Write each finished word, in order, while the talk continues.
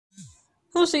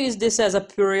who sees this as a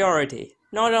priority.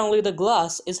 Not only the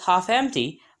glass is half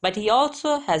empty, but he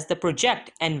also has the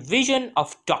project and vision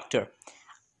of doctor.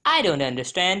 I don't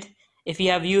understand. If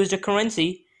you have used a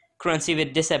currency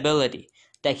with disability,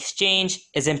 the exchange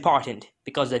is important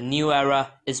because a new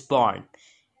era is born.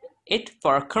 It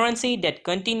for a currency that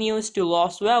continues to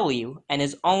lose value and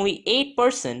is only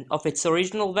 8% of its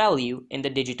original value in the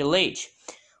digital age.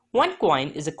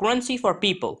 OneCoin is a currency for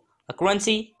people, a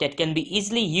currency that can be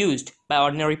easily used by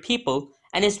ordinary people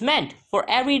and is meant for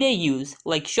everyday use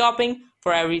like shopping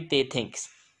for everyday things.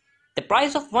 The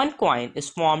price of one coin is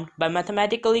formed by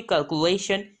mathematical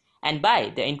calculation and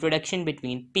by the introduction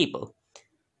between people.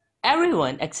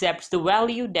 Everyone accepts the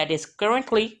value that is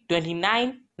currently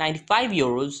 29.95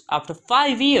 euros after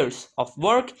 5 years of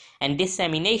work and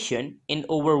dissemination in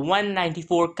over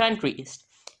 194 countries,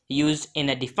 used in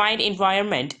a defined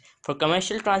environment for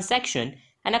commercial transaction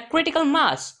and a critical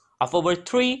mass of over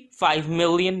 3.5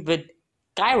 million with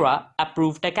Kyra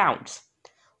approved accounts.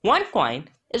 OneCoin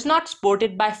is not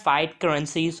supported by fiat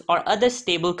currencies or other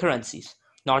stable currencies,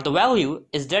 nor the value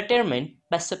is determined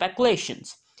by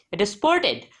speculations. It is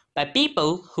supported by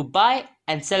people who buy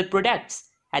and sell products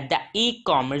at the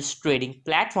e-commerce trading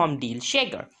platform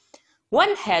DealShaker.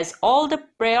 One has all the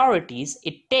priorities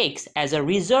it takes as a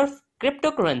reserve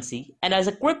cryptocurrency and as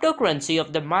a cryptocurrency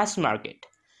of the mass market,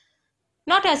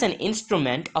 not as an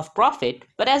instrument of profit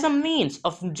but as a means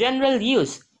of general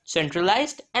use,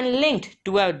 centralized and linked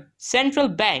to a central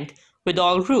bank with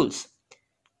all rules.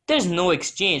 There is no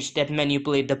exchange that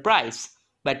manipulates the price,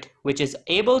 but which is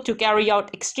able to carry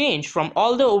out exchange from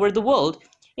all over the world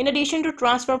in addition to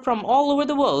transfer from all over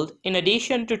the world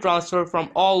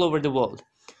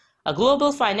A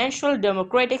global financial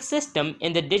democratic system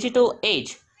in the digital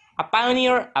age, a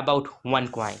pioneer about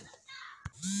OneCoin.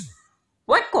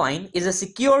 OneCoin is a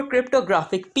secure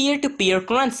cryptographic peer-to-peer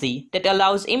currency that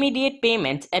allows immediate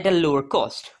payments at a lower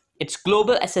cost. Its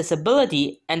global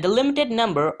accessibility and the limited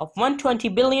number of 120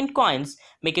 billion coins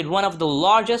make it one of the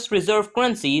largest reserve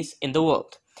currencies in the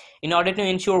world. In order to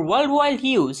ensure worldwide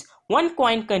use,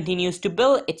 OneCoin continues to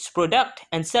build its product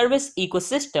and service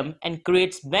ecosystem and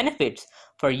creates benefits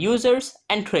for users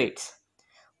and trades.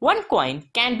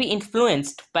 OneCoin can be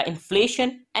influenced by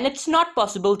inflation and it's not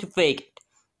possible to fake it.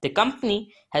 The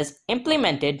company has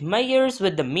implemented measures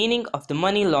with the meaning of the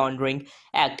Money Laundering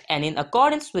Act and in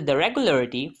accordance with the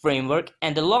regulatory framework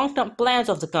and the long-term plans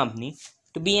of the company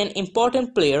to be an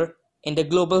important player in the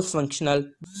global functional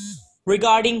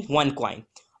regarding OneCoin.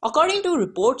 According to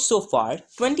reports so far,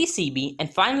 20 CB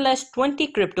and finalized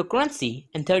 20 cryptocurrency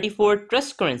and 34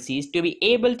 trust currencies to be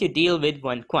able to deal with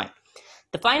OneCoin.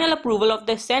 The final approval of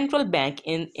the central bank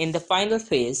in the final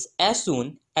phase as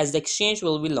soon as the exchange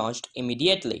will be launched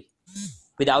immediately.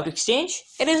 Without exchange,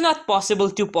 it is not possible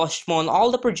to postpone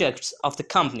all the projects of the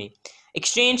company.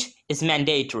 Exchange is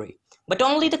mandatory, but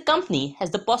only the company has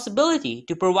the possibility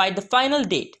to provide the final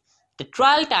date. The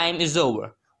trial time is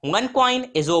over.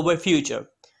 OneCoin is over future.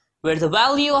 Where the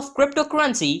value of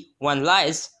cryptocurrency one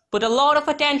lies, put a lot of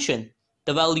attention.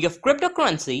 The value of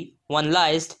cryptocurrency one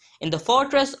lies in the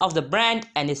fortress of the brand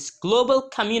and its global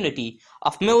community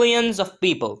of millions of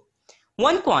people.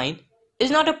 OneCoin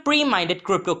is not a pre-mined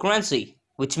cryptocurrency,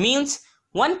 which means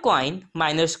OneCoin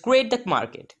miners create the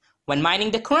market. When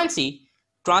mining the currency,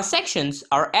 transactions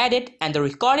are added and are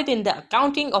recorded in the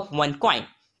accounting of OneCoin,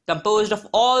 composed of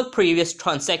all previous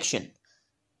transactions.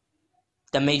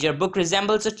 The major book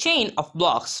resembles a chain of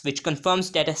blocks which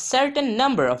confirms that a certain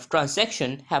number of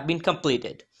transactions have been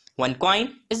completed.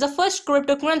 OneCoin is the first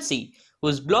cryptocurrency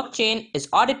whose blockchain is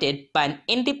audited by an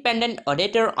independent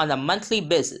auditor on a monthly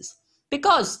basis.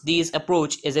 Because this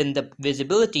approach is in the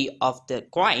visibility of the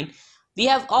coin, we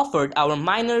have offered our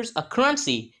miners a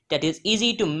currency that is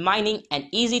easy to mining and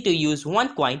easy to use.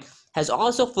 OneCoin has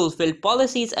also fulfilled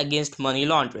policies against money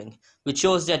laundering, which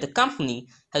shows that the company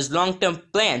has long-term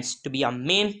plans to be a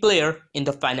main player in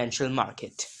the financial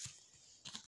market.